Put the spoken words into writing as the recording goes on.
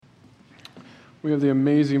We have the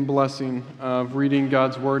amazing blessing of reading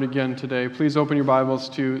God's Word again today. Please open your Bibles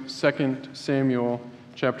to 2 Samuel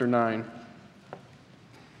chapter 9.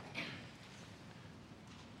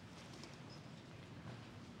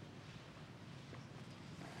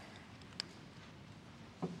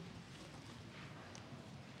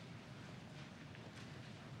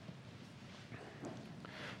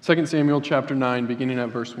 Second Samuel chapter 9, beginning at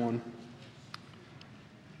verse 1.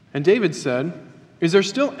 And David said, "Is there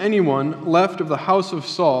still anyone left of the house of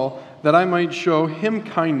Saul that I might show him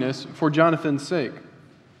kindness for Jonathan's sake?"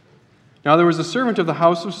 Now there was a servant of the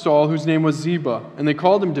house of Saul whose name was Ziba, and they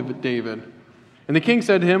called him David. And the king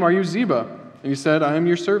said to him, "Are you Ziba?" And he said, "I am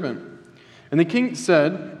your servant." And the king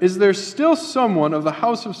said, "Is there still someone of the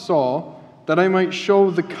house of Saul that I might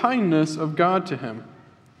show the kindness of God to him?"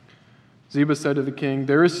 Ziba said to the king,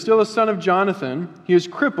 "There is still a son of Jonathan. He is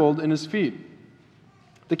crippled in his feet."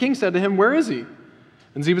 The king said to him, "Where is he?"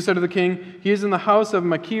 And Ziba said to the king, "He is in the house of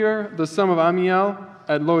Machir, the son of Ammiel,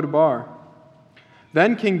 at Lo-debar."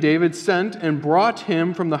 Then King David sent and brought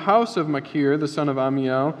him from the house of Machir, the son of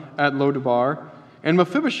Ammiel, at Lo-debar. And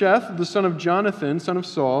Mephibosheth, the son of Jonathan, son of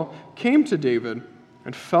Saul, came to David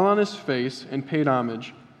and fell on his face and paid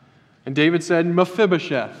homage. And David said,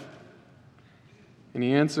 "Mephibosheth." And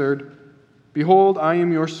he answered, "Behold, I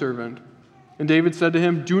am your servant." And David said to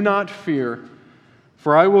him, "Do not fear,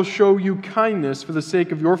 for I will show you kindness for the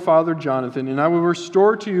sake of your father Jonathan, and I will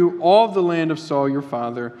restore to you all the land of Saul your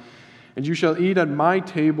father, and you shall eat at my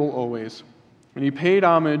table always." And he paid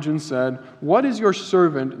homage and said, "What is your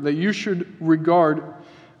servant that you should regard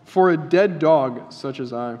for a dead dog such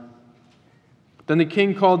as I?" Then the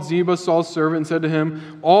king called Ziba, Saul's servant, and said to him,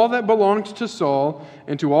 "All that belonged to Saul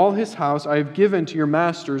and to all his house I have given to your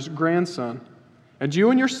master's grandson. And you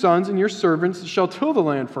and your sons and your servants shall till the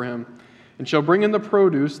land for him, and shall bring in the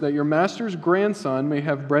produce, that your master's grandson may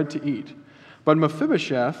have bread to eat. But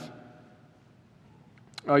Mephibosheth,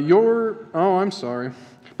 your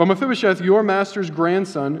master's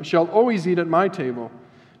grandson, shall always eat at my table."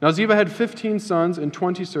 Now Ziba had 15 sons and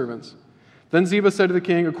 20 servants. Then Ziba said to the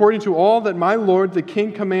king, "According to all that my lord the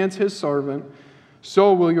king commands his servant,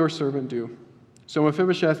 so will your servant do." So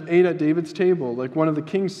Mephibosheth ate at David's table like one of the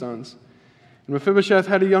king's sons. And Mephibosheth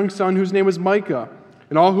had a young son whose name was Micah,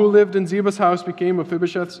 and all who lived in Ziba's house became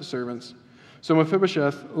Mephibosheth's servants. So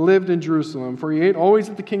Mephibosheth lived in Jerusalem, for he ate always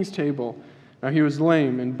at the king's table. Now he was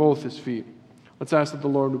lame in both his feet. Let's ask that the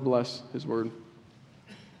Lord would bless his word.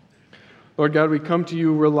 Lord God, we come to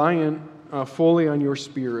you reliant fully on your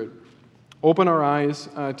Spirit. Open our eyes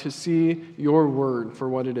to see your word for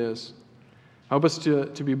what it is. Help us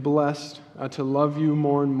to be blessed, to love you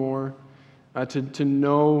more and more, to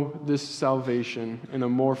know this salvation in a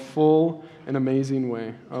more full and amazing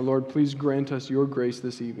way. Lord, please grant us your grace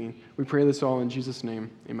this evening. We pray this all in Jesus' name.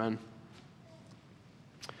 Amen.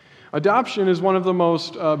 Adoption is one of the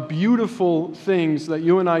most beautiful things that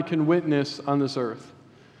you and I can witness on this earth.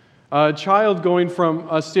 A child going from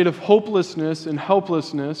a state of hopelessness and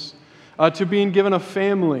helplessness to being given a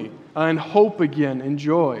family and hope again and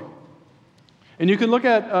joy. And you can look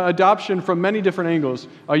at adoption from many different angles.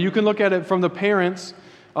 You can look at it from the parents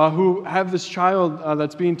who have this child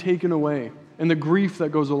that's being taken away and the grief that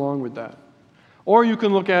goes along with that. Or you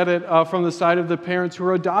can look at it from the side of the parents who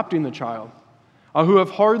are adopting the child, who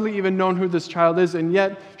have hardly even known who this child is and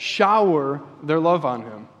yet shower their love on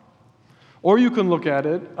him. Or you can look at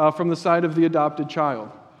it from the side of the adopted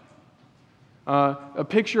child.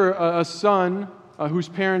 Picture a son whose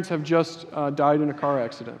parents have just died in a car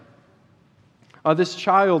accident. This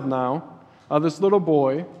child now, this little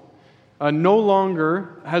boy, no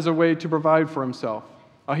longer has a way to provide for himself.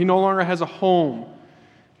 He no longer has a home.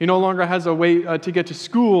 He no longer has a way to get to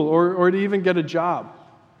school or to even get a job.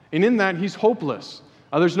 And in that, he's hopeless.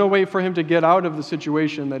 There's no way for him to get out of the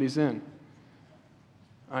situation that he's in.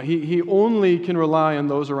 He only can rely on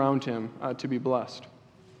those around him to be blessed.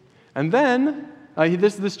 And then,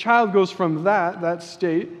 this child goes from that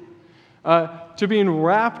state to being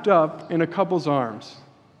wrapped up in a couple's arms.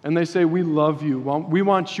 And they say, "We love you. We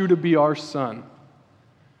want you to be our son.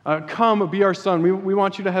 Come, be our son. We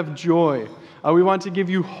want you to have joy. We want to give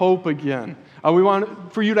you hope again. We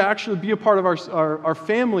want for you to actually be a part of our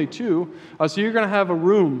family too. So you're going to have a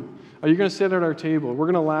room. You're going to sit at our table. We're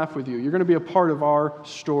going to laugh with you. You're going to be a part of our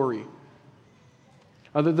story."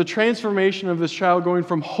 The transformation of this child going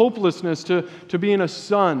from hopelessness to being a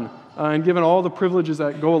son and given all the privileges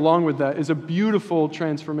that go along with that is a beautiful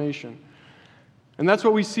transformation. And that's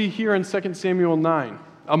what we see here in 2 Samuel 9.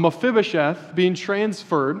 Mephibosheth being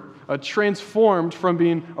transformed from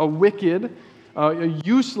being a wicked, a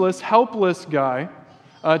useless, helpless guy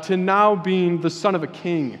to now being the son of a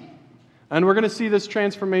king, And we're going to see this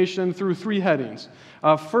transformation through three headings.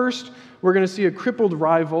 First, we're going to see a crippled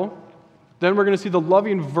rival. Then we're going to see the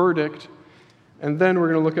loving verdict. And then we're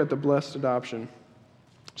going to look at the blessed adoption.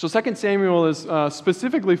 So 2 Samuel is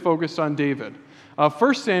specifically focused on David.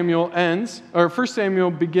 1 Samuel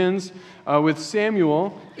begins with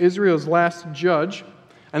Samuel, Israel's last judge.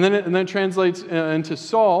 And then it translates into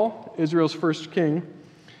Saul, Israel's first king.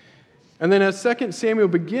 And then as 2 Samuel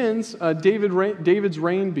begins, David's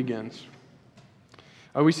reign begins.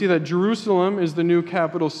 We see that Jerusalem is the new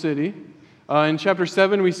capital city. In chapter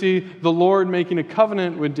 7, we see the Lord making a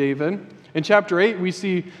covenant with David. In chapter 8, we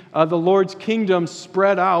see the Lord's kingdom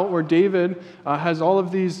spread out, where David has all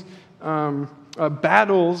of these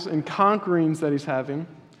battles and conquerings that he's having.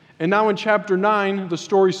 And now in chapter 9, the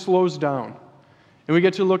story slows down. And we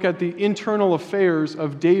get to look at the internal affairs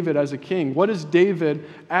of David as a king. What is David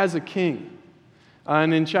as a king?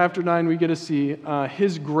 And in chapter 9, we get to see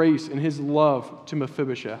his grace and his love to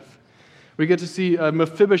Mephibosheth. We get to see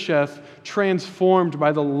Mephibosheth transformed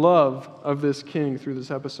by the love of this king through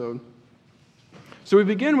this episode. So we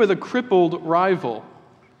begin with a crippled rival.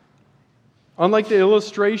 Unlike the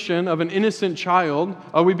illustration of an innocent child,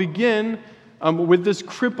 we begin with this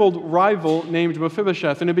crippled rival named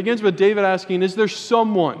Mephibosheth. And it begins with David asking, is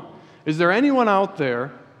there anyone out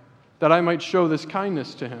there that I might show this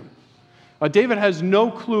kindness to him? David has no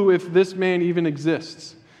clue if this man even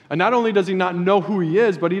exists. And not only does he not know who he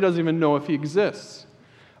is, but he doesn't even know if he exists.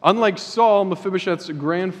 Unlike Saul, Mephibosheth's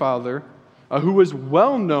grandfather, who was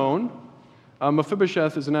well known,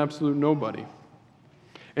 Mephibosheth is an absolute nobody.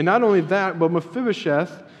 And not only that, but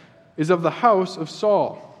Mephibosheth is of the house of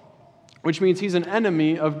Saul, which means he's an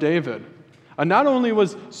enemy of David. Not only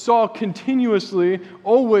was Saul continuously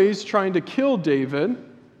always trying to kill David,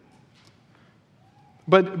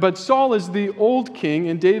 but Saul is the old king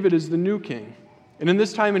and David is the new king. And in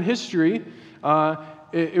this time in history,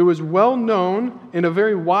 it was well known and a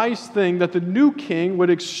very wise thing that the new king would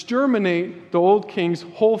exterminate the old king's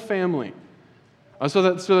whole family. So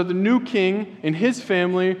that the new king and his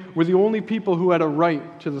family were the only people who had a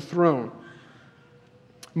right to the throne.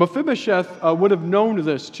 Mephibosheth would have known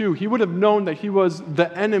this too. He would have known that he was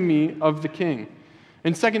the enemy of the king.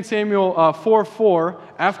 In 2 Samuel 4:4,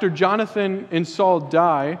 after Jonathan and Saul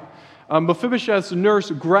die, Mephibosheth's nurse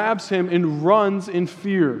grabs him and runs in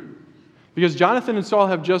fear. Because Jonathan and Saul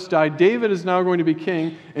have just died, David is now going to be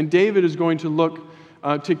king, and David is going to look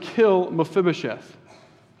to kill Mephibosheth.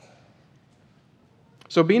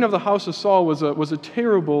 So being of the house of Saul was a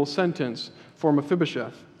terrible sentence for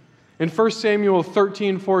Mephibosheth. In 1 Samuel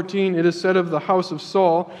 13:14, it is said of the house of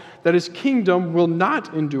Saul that his kingdom will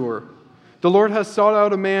not endure. The Lord has sought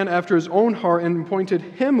out a man after his own heart and appointed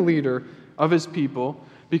him leader of his people,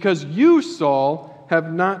 because you, Saul,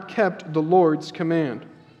 have not kept the Lord's command.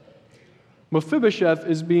 Mephibosheth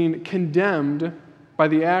is being condemned by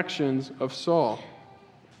the actions of Saul.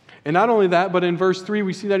 And not only that, but in verse 3,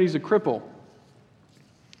 we see that he's a cripple.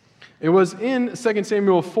 It was in 2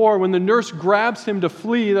 Samuel 4, when the nurse grabs him to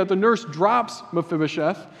flee, that the nurse drops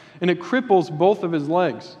Mephibosheth, and it cripples both of his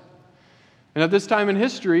legs. And at this time in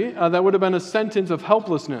history, that would have been a sentence of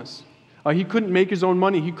helplessness. He couldn't make his own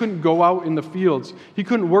money. He couldn't go out in the fields. He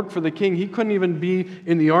couldn't work for the king. He couldn't even be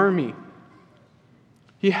in the army.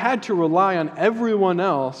 He had to rely on everyone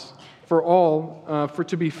else for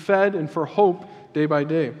to be fed and for hope day by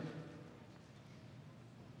day.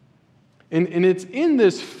 And it's in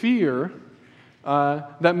this fear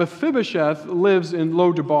that Mephibosheth lives in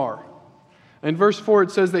Lo-debar. In verse 4,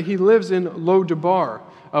 it says that he lives in Lo-debar,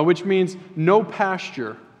 which means no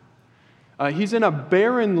pasture. He's in a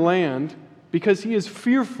barren land because he is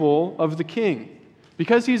fearful of the king.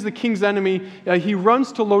 Because he's the king's enemy, he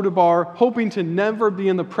runs to Lo-debar, hoping to never be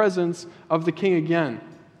in the presence of the king again.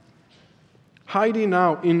 Hiding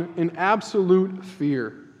out in absolute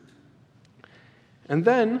fear. And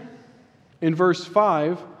then, in verse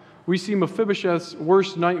 5, we see Mephibosheth's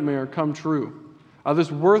worst nightmare come true.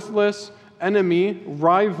 This worthless enemy,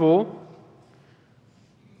 rival,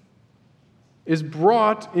 is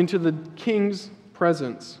brought into the king's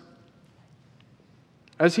presence.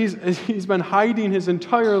 As he's been hiding his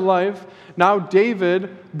entire life, now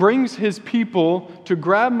David brings his people to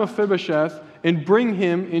grab Mephibosheth and bring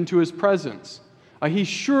him into his presence. He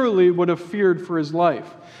surely would have feared for his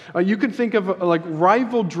life. You could think of like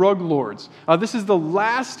rival drug lords. This is the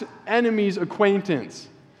last enemy's acquaintance.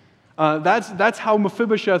 That's how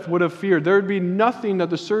Mephibosheth would have feared. There would be nothing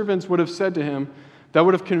that the servants would have said to him that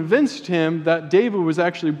would have convinced him that David was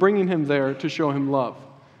actually bringing him there to show him love.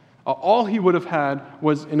 All he would have had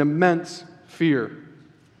was an immense fear.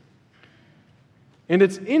 And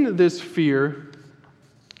it's in this fear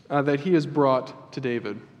that he has brought to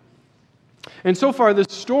David. And so far, this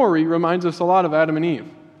story reminds us a lot of Adam and Eve.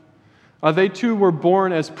 They too were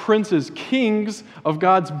born as princes, kings of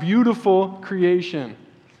God's beautiful creation,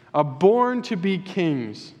 born to be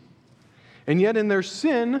kings. And yet in their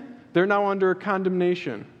sin, they're now under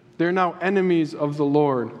condemnation. They're now enemies of the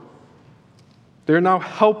Lord. They're now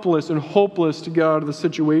helpless and hopeless to get out of the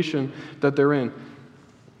situation that they're in.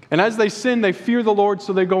 And as they sin, they fear the Lord,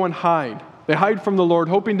 so they go and hide. They hide from the Lord,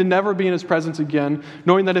 hoping to never be in His presence again,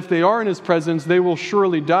 knowing that if they are in His presence, they will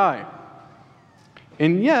surely die.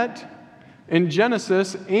 And yet, in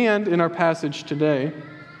Genesis and in our passage today,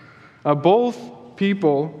 both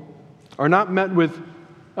people are not met with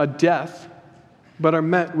a death, but are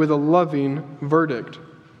met with a loving verdict.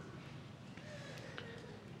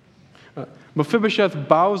 Mephibosheth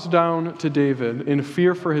bows down to David in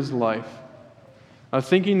fear for his life,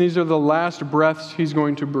 thinking these are the last breaths he's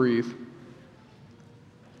going to breathe.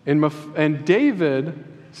 And David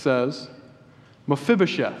says,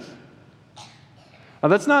 Mephibosheth.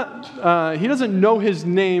 That's not, he doesn't know his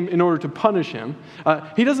name in order to punish him.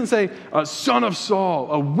 He doesn't say, son of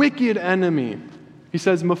Saul, a wicked enemy. He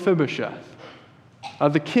says, Mephibosheth.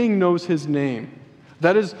 The king knows his name.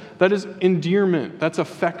 That is endearment. That's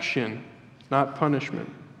affection, not punishment.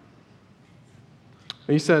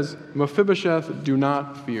 And he says, Mephibosheth, do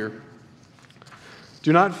not fear.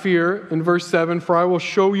 Do not fear, in verse 7, for I will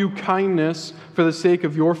show you kindness for the sake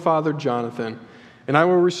of your father Jonathan. And I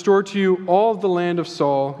will restore to you all the land of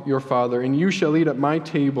Saul, your father, and you shall eat at my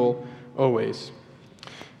table always.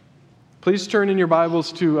 Please turn in your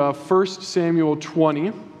Bibles to 1 Samuel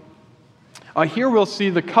 20. Here we'll see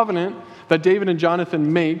the covenant that David and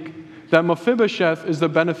Jonathan make that Mephibosheth is the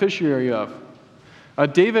beneficiary of.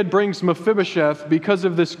 David brings Mephibosheth because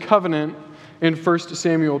of this covenant in 1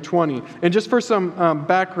 Samuel 20. And just for some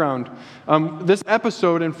background, this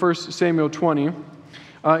episode in 1 Samuel 20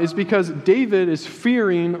 is because David is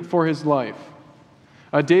fearing for his life.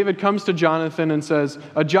 David comes to Jonathan and says,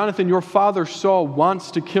 Jonathan, your father Saul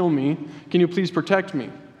wants to kill me. Can you please protect me?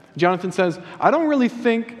 Jonathan says, I don't really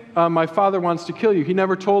think my father wants to kill you. He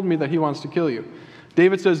never told me that he wants to kill you.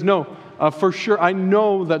 David says, no, for sure, I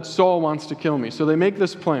know that Saul wants to kill me. So they make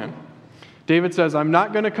this plan. David says, I'm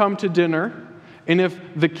not going to come to dinner, and if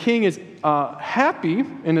the king is happy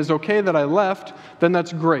and is okay that I left, then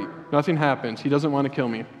that's great. Nothing happens. He doesn't want to kill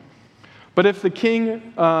me. But if the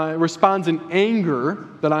king responds in anger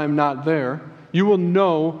that I am not there, you will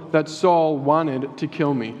know that Saul wanted to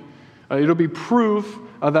kill me. It'll be proof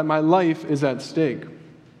that my life is at stake.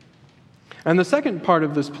 And the second part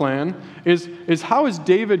of this plan is how is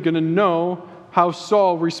David going to know how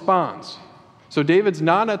Saul responds? So David's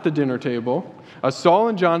not at the dinner table. Saul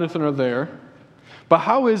and Jonathan are there. But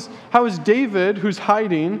how is David, who's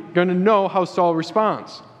hiding, going to know how Saul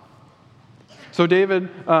responds? So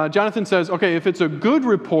Jonathan says, okay, if it's a good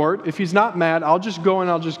report, if he's not mad, I'll just go and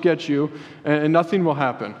I'll just get you, and nothing will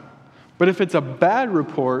happen. But if it's a bad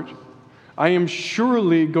report, I am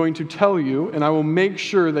surely going to tell you, and I will make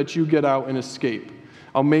sure that you get out and escape.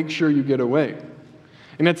 I'll make sure you get away.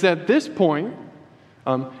 And it's at this point,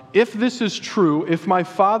 if this is true, if my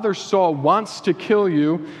father Saul wants to kill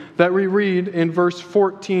you, that we read in verse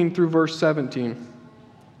 14 through verse 17.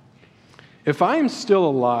 If I am still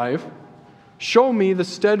alive, show me the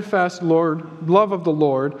steadfast love of the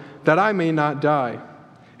Lord, that I may not die.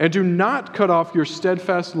 And do not cut off your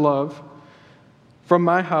steadfast love from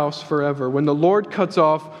my house forever, when the Lord cuts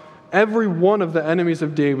off every one of the enemies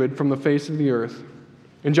of David from the face of the earth.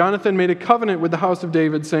 And Jonathan made a covenant with the house of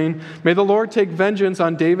David, saying, may the Lord take vengeance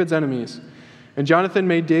on David's enemies. And Jonathan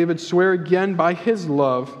made David swear again by his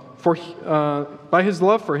love for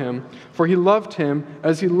him, for he loved him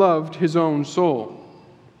as he loved his own soul.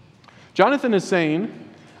 Jonathan is saying,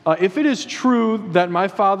 if it is true that my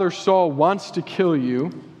father Saul wants to kill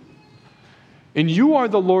you, and you are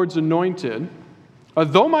the Lord's anointed,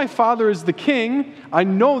 though my father is the king, I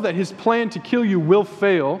know that his plan to kill you will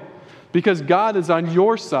fail, because God is on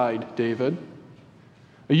your side, David.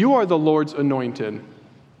 You are the Lord's anointed.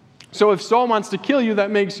 So if Saul wants to kill you,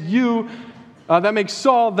 that makes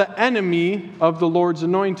Saul the enemy of the Lord's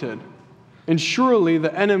anointed. And surely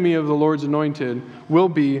the enemy of the Lord's anointed will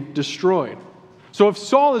be destroyed. So if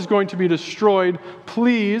Saul is going to be destroyed,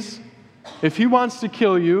 please, if he wants to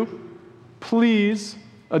kill you, please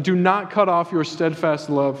do not cut off your steadfast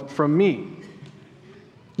love from me.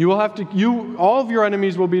 All of your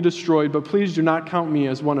enemies will be destroyed, but please do not count me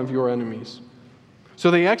as one of your enemies. So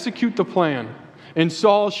they execute the plan, and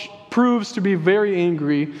Saul proves to be very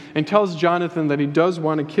angry and tells Jonathan that he does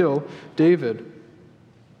want to kill David.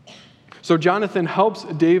 So Jonathan helps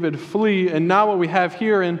David flee, and now what we have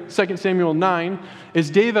here in 2 Samuel 9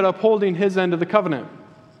 is David upholding his end of the covenant.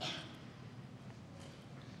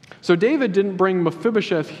 So David didn't bring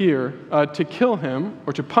Mephibosheth here to kill him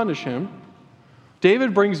or to punish him.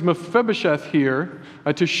 David brings Mephibosheth here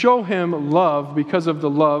to show him love because of the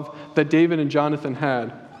love that David and Jonathan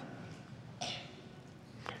had.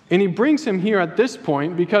 And he brings him here at this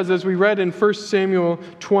point because, as we read in 1 Samuel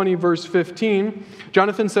 20, verse 15,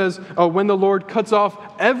 Jonathan says, when the Lord cuts off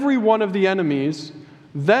every one of the enemies,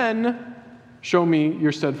 then show me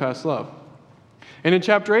your steadfast love. And in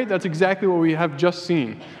chapter 8, that's exactly what we have just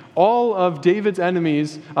seen. All of David's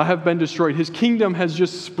enemies have been destroyed. His kingdom has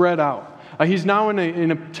just spread out. He's now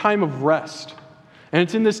in a time of rest. And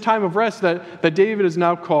it's in this time of rest that David is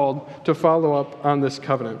now called to follow up on this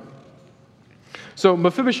covenant. So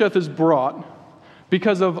Mephibosheth is brought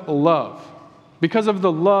because of love, because of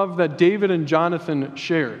the love that David and Jonathan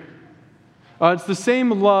shared. It's the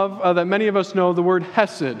same love that many of us know, the word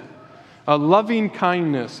hesed, loving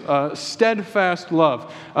kindness, steadfast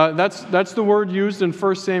love. That's the word used in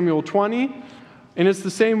 1 Samuel 20, and it's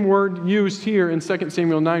the same word used here in 2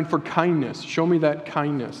 Samuel 9 for kindness. Show me that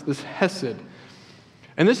kindness, this hesed.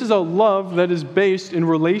 And this is a love that is based in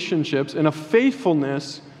relationships and a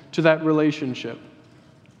faithfulness to that relationship.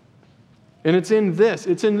 And it's in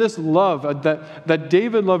this love that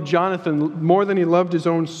David loved Jonathan more than he loved his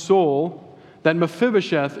own soul, that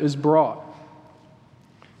Mephibosheth is brought.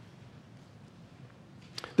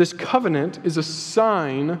 This covenant is a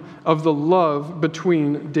sign of the love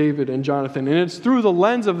between David and Jonathan. And it's through the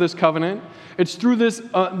lens of this covenant, it's through this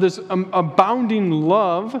abounding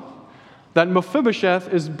love that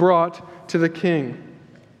Mephibosheth is brought to the king.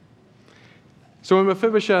 So when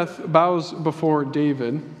Mephibosheth bows before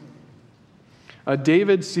David,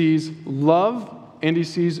 David sees love and he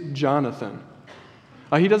sees Jonathan.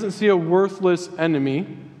 He doesn't see a worthless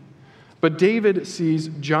enemy, but David sees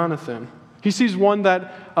Jonathan. He sees one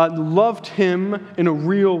that loved him in a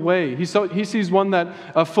real way. He sees one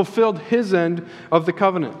that fulfilled his end of the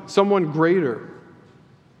covenant, someone greater.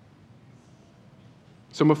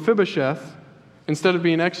 So Mephibosheth, instead of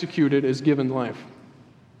being executed, is given life.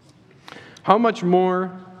 How much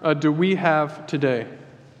more do we have today?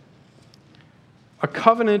 A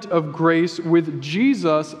covenant of grace with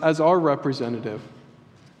Jesus as our representative,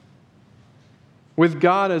 with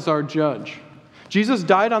God as our judge. Jesus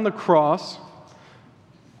died on the cross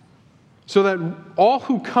so that all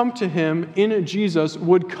who come to him in Jesus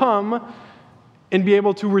would come and be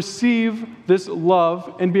able to receive this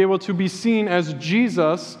love and be able to be seen as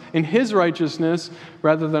Jesus in his righteousness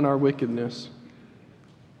rather than our wickedness.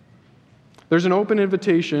 There's an open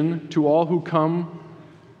invitation to all who come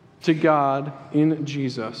to God in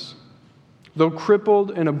Jesus. Though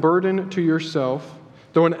crippled and a burden to yourself,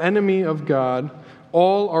 though an enemy of God,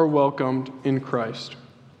 all are welcomed in Christ.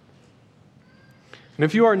 And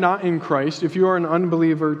if you are not in Christ, if you are an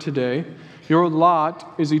unbeliever today, your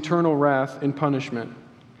lot is eternal wrath and punishment.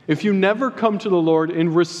 If you never come to the Lord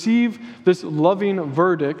and receive this loving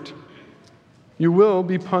verdict, you will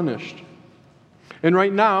be punished. And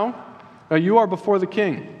right now, you are before the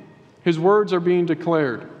King. His words are being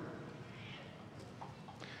declared.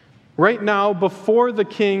 Right now, before the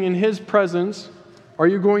King in his presence, are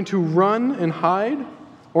you going to run and hide,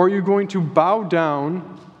 or are you going to bow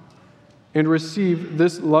down and receive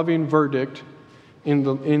this loving verdict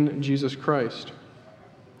in Jesus Christ?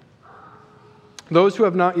 Those who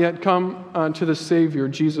have not yet come to the Savior,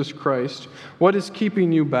 Jesus Christ, what is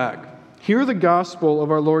keeping you back? Hear the gospel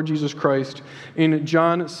of our Lord Jesus Christ in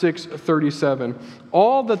John 6:37.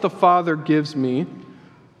 All that the Father gives me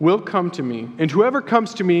will come to me, and whoever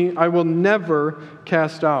comes to me I will never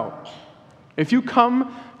cast out. If you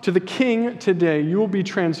come to the King today, you will be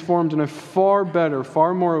transformed in a far better,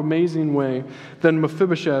 far more amazing way than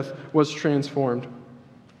Mephibosheth was transformed.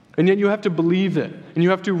 And yet you have to believe it, and you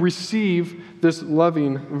have to receive this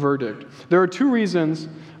loving verdict. There are two reasons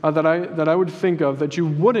that I would think of that you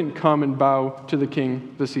wouldn't come and bow to the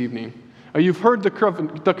King this evening. You've heard the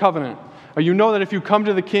covenant. You know that if you come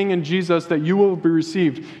to the King and Jesus, that you will be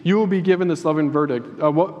received. You will be given this loving verdict.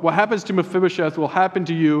 What happens to Mephibosheth will happen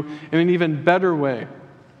to you in an even better way.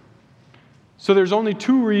 So there's only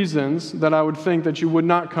two reasons that I would think that you would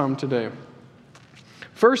not come today.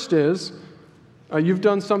 First is, you've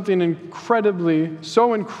done something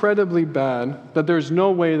so incredibly bad that there's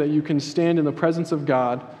no way that you can stand in the presence of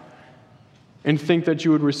God and think that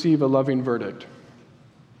you would receive a loving verdict.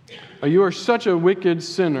 You are such a wicked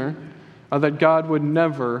sinner that God would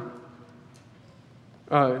never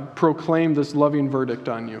proclaim this loving verdict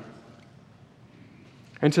on you.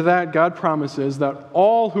 And to that, God promises that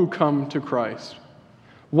all who come to Christ,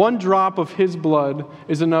 one drop of his blood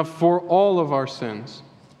is enough for all of our sins.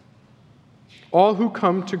 All who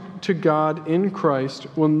come to God in Christ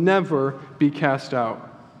will never be cast out.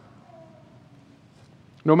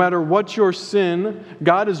 No matter what your sin,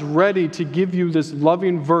 God is ready to give you this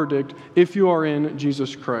loving verdict if you are in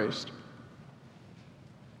Jesus Christ.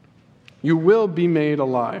 You will be made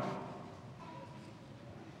alive.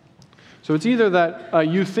 So it's either that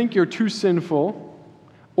you think you're too sinful,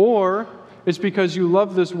 or it's because you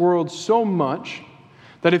love this world so much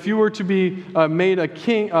that if you were to be made a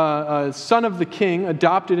king, a son of the king,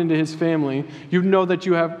 adopted into his family, you'd know that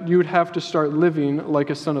you would have to start living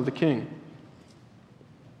like a son of the king.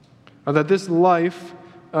 Or that this life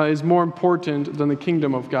is more important than the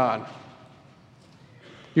kingdom of God.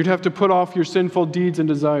 You'd have to put off your sinful deeds and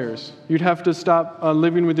desires. You'd have to stop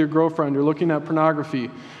living with your girlfriend or looking at pornography.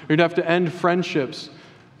 You'd have to end friendships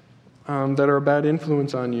that are a bad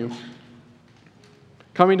influence on you.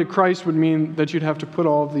 Coming to Christ would mean that you'd have to put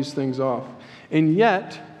all of these things off. And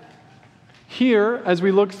yet, here, as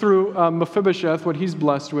we look through Mephibosheth, what he's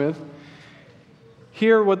blessed with,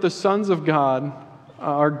 hear what the sons of God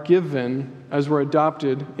are given as we're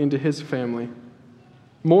adopted into his family.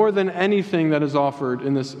 More than anything that is offered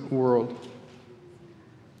in this world.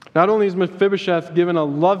 Not only is Mephibosheth given a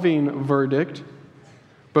loving verdict,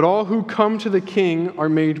 but all who come to the king are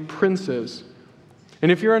made princes.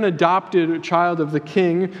 And if you're an adopted child of the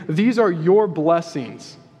king, these are your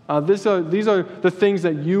blessings. These are the things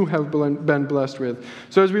that you have been blessed with.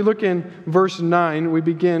 So as we look in verse 9, we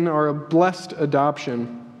begin our blessed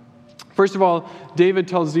adoption. First of all, David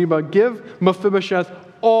tells Ziba, give Mephibosheth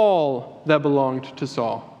all that belonged to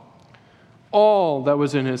Saul. All that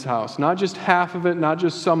was in his house. Not just half of it, not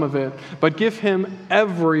just some of it, but give him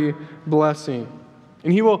every blessing.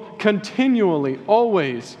 And he will continually,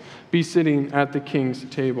 always be sitting at the king's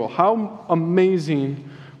table. How amazing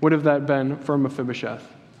would have that been for Mephibosheth,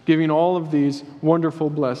 giving all of these wonderful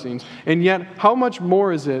blessings. And yet, how much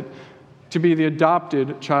more is it to be the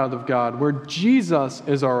adopted child of God, where Jesus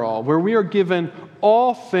is our all, where we are given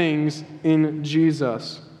all things in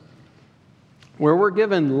Jesus, where we're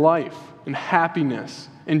given life and happiness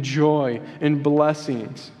and joy and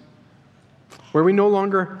blessings, where we no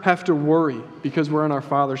longer have to worry because we're in our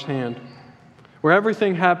Father's hand, where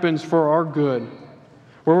everything happens for our good,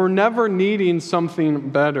 where we're never needing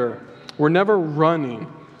something better, we're never running.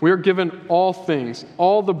 We are given all things,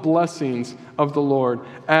 all the blessings of the Lord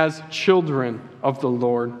as children of the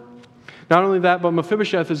Lord. Not only that, but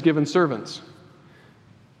Mephibosheth is given servants.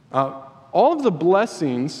 All of the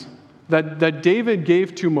blessings that David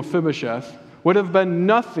gave to Mephibosheth would have been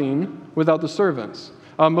nothing without the servants.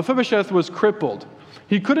 Mephibosheth was crippled.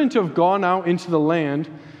 He couldn't have gone out into the land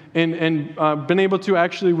and been able to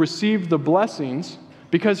actually receive the blessings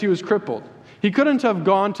because he was crippled. He couldn't have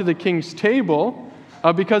gone to the king's table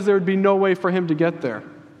because there would be no way for him to get there.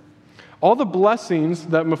 All the blessings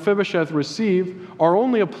that Mephibosheth received are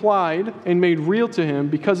only applied and made real to him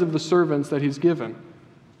because of the servants that he's given.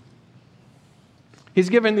 He's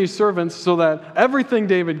given these servants so that everything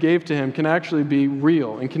David gave to him can actually be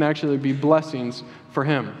real and can actually be blessings for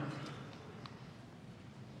him.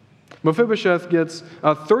 Mephibosheth gets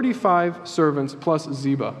 35 servants plus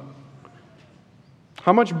Ziba.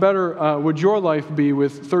 How much better would your life be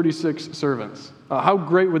with 36 servants? How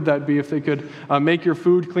great would that be if they could make your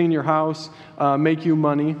food, clean your house, make you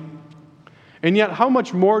money? And yet, how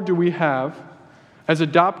much more do we have as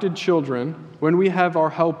adopted children when we have our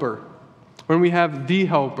helper, when we have the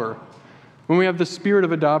helper, when we have the spirit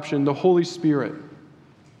of adoption, the Holy Spirit?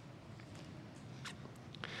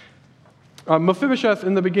 Mephibosheth,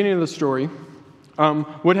 in the beginning of the story,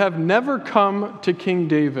 would have never come to King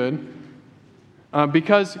David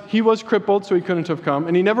because he was crippled, so he couldn't have come.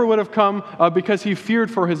 And he never would have come because he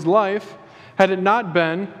feared for his life had it not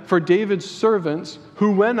been for David's servants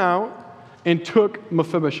who went out and took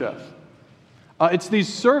Mephibosheth. It's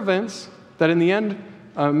these servants that in the end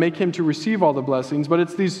make him to receive all the blessings, but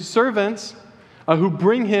it's these servants who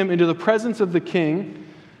bring him into the presence of the king,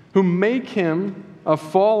 who make him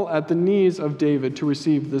fall at the knees of David to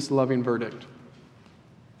receive this loving verdict.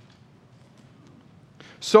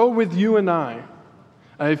 So with you and I,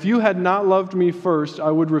 if you had not loved me first,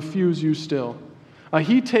 I would refuse you still.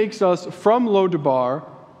 He takes us from Lodabar,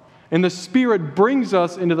 and the Spirit brings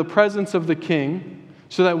us into the presence of the King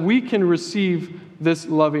so that we can receive this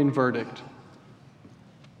loving verdict.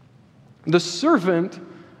 The servant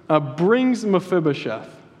brings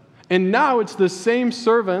Mephibosheth, and now it's the same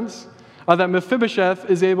servants that Mephibosheth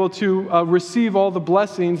is able to receive all the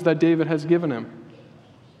blessings that David has given him.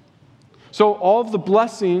 So all of the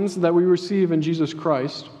blessings that we receive in Jesus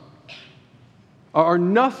Christ are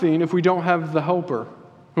nothing if we don't have the Helper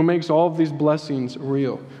who makes all of these blessings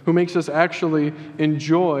real, who makes us actually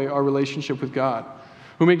enjoy our relationship with God,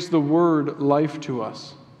 who makes the Word life to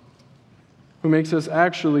us, who makes us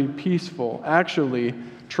actually peaceful, actually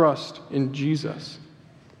trust in Jesus.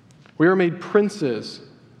 We are made princes,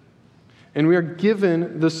 and we are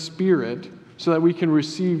given the Spirit so that we can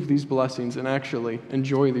receive these blessings and actually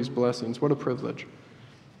enjoy these blessings. What a privilege.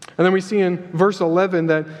 And then we see in verse 11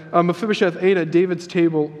 that Mephibosheth ate at David's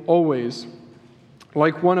table always,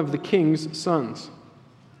 like one of the king's sons.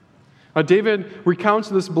 David recounts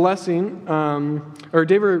this blessing,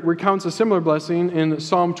 David recounts a similar blessing in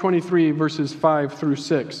Psalm 23, verses 5 through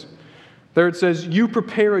 6. There it says, "You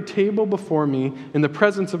prepare a table before me in the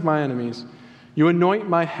presence of my enemies. You anoint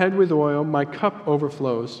my head with oil, my cup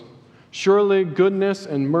overflows. Surely goodness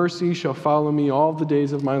and mercy shall follow me all the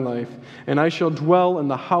days of my life, and I shall dwell in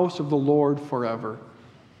the house of the Lord forever."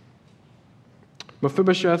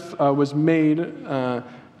 Mephibosheth was made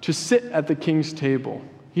to sit at the king's table.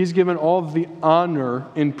 He's given all of the honor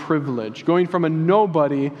and privilege, going from a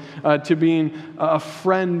nobody to being a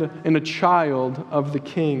friend and a child of the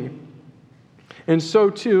king. And so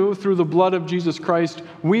too, through the blood of Jesus Christ,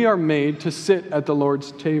 we are made to sit at the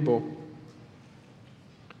Lord's table.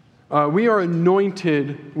 We are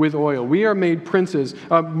anointed with oil. We are made princes.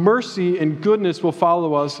 Mercy and goodness will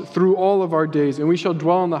follow us through all of our days, and we shall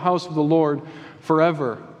dwell in the house of the Lord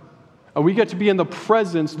forever. We get to be in the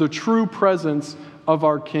presence, the true presence of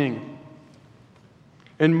our King.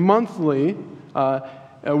 And monthly,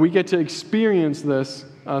 we get to experience this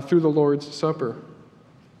through the Lord's Supper.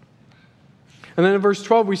 And then in verse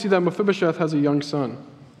 12, we see that Mephibosheth has a young son.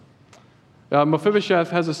 Mephibosheth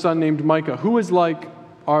has a son named Micah, who is like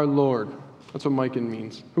our Lord. That's what Micah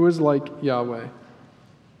means. Who is like Yahweh.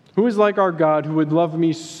 Who is like our God, who would love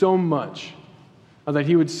me so much that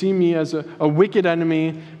he would see me as a wicked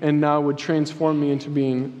enemy and now would transform me into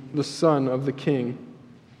being the son of the king.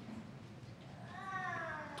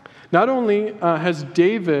 Not only has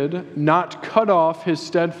David not cut off his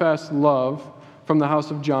steadfast love from the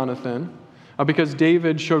house of Jonathan, because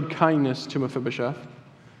David showed kindness to Mephibosheth,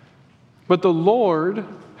 but the Lord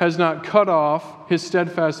has not cut off his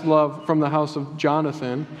steadfast love from the house of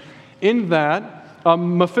Jonathan, in that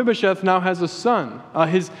Mephibosheth now has a son.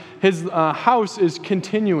 His house is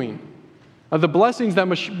continuing. The blessings that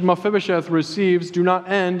Mephibosheth receives do not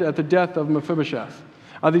end at the death of Mephibosheth.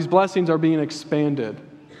 These blessings are being expanded.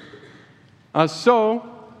 So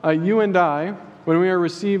you and I, when we are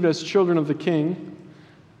received as children of the King,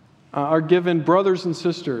 are given brothers and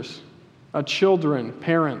sisters, children,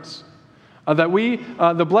 parents, that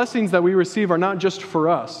the blessings that we receive are not just for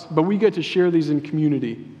us, but we get to share these in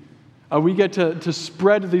community. We get to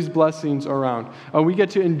spread these blessings around. We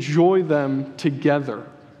get to enjoy them together.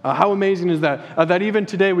 How amazing is that? That even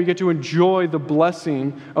today we get to enjoy the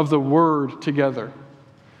blessing of the Word together.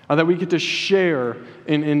 That we get to share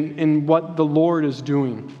in what the Lord is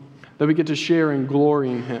doing. That we get to share in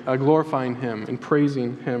glorifying Him and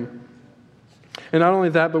praising Him. And not only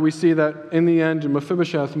that, but we see that in the end,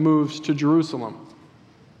 Mephibosheth moves to Jerusalem.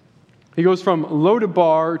 He goes from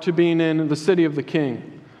Lodabar to being in the city of the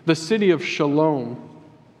king, the city of Shalom.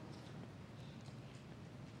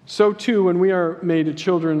 So too, when we are made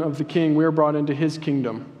children of the king, we are brought into his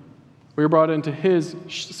kingdom. We are brought into his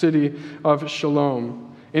city of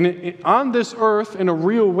Shalom. And on this earth, in a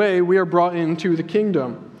real way, we are brought into the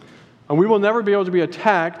kingdom. And we will never be able to be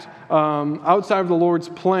attacked outside of the Lord's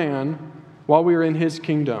plan while we are in his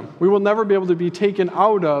kingdom. We will never be able to be taken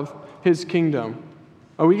out of his kingdom.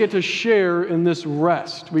 We get to share in this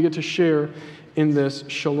rest. We get to share in this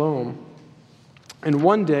shalom. And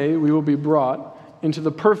one day we will be brought into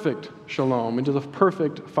the perfect shalom, into the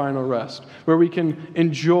perfect final rest, where we can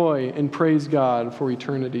enjoy and praise God for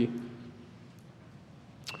eternity.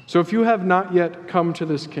 So if you have not yet come to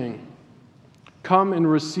this King, come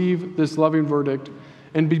and receive this loving verdict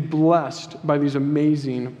and be blessed by these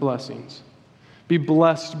amazing blessings. Be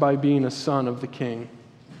blessed by being a son of the King.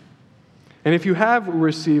 And if you have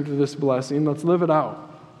received this blessing, let's live it out.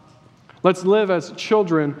 Let's live as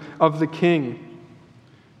children of the King.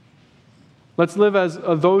 Let's live as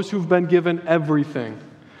those who've been given everything.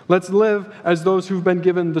 Let's live as those who've been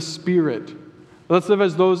given the Spirit. Let's live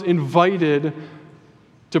as those invited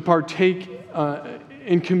to partake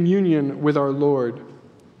in communion with our Lord.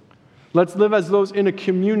 Let's live as those in a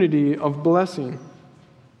community of blessing.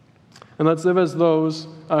 And let's live as those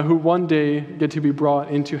who one day get to be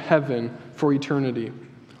brought into heaven for eternity.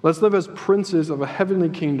 Let's live as princes of a heavenly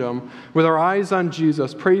kingdom with our eyes on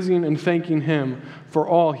Jesus, praising and thanking him for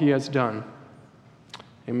all he has done.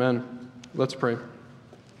 Amen. Let's pray.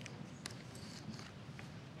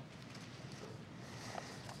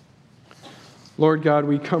 Lord God,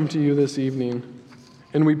 we come to you this evening,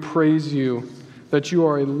 and we praise you that you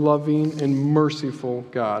are a loving and merciful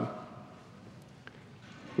God.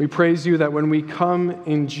 We praise you that when we come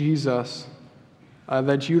in Jesus,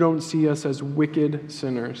 that you don't see us as wicked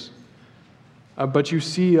sinners, but you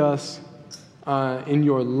see us in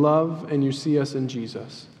your love, and you see us in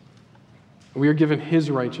Jesus. We are given his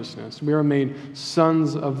righteousness. We are made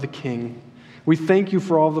sons of the King. We thank you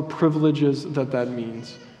for all the privileges that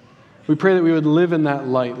means. We pray that we would live in that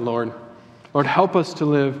light, Lord. Lord, help us to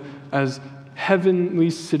live as heavenly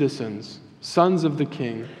citizens, sons of the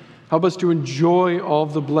King. Help us to enjoy all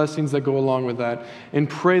of the blessings that go along with that, and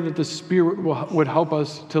pray that the Spirit would help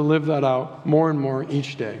us to live that out more and more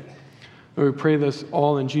each day. And we pray this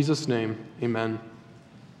all in Jesus' name. Amen.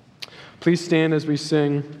 Please stand as we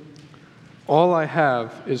sing, "All I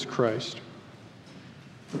Have is Christ."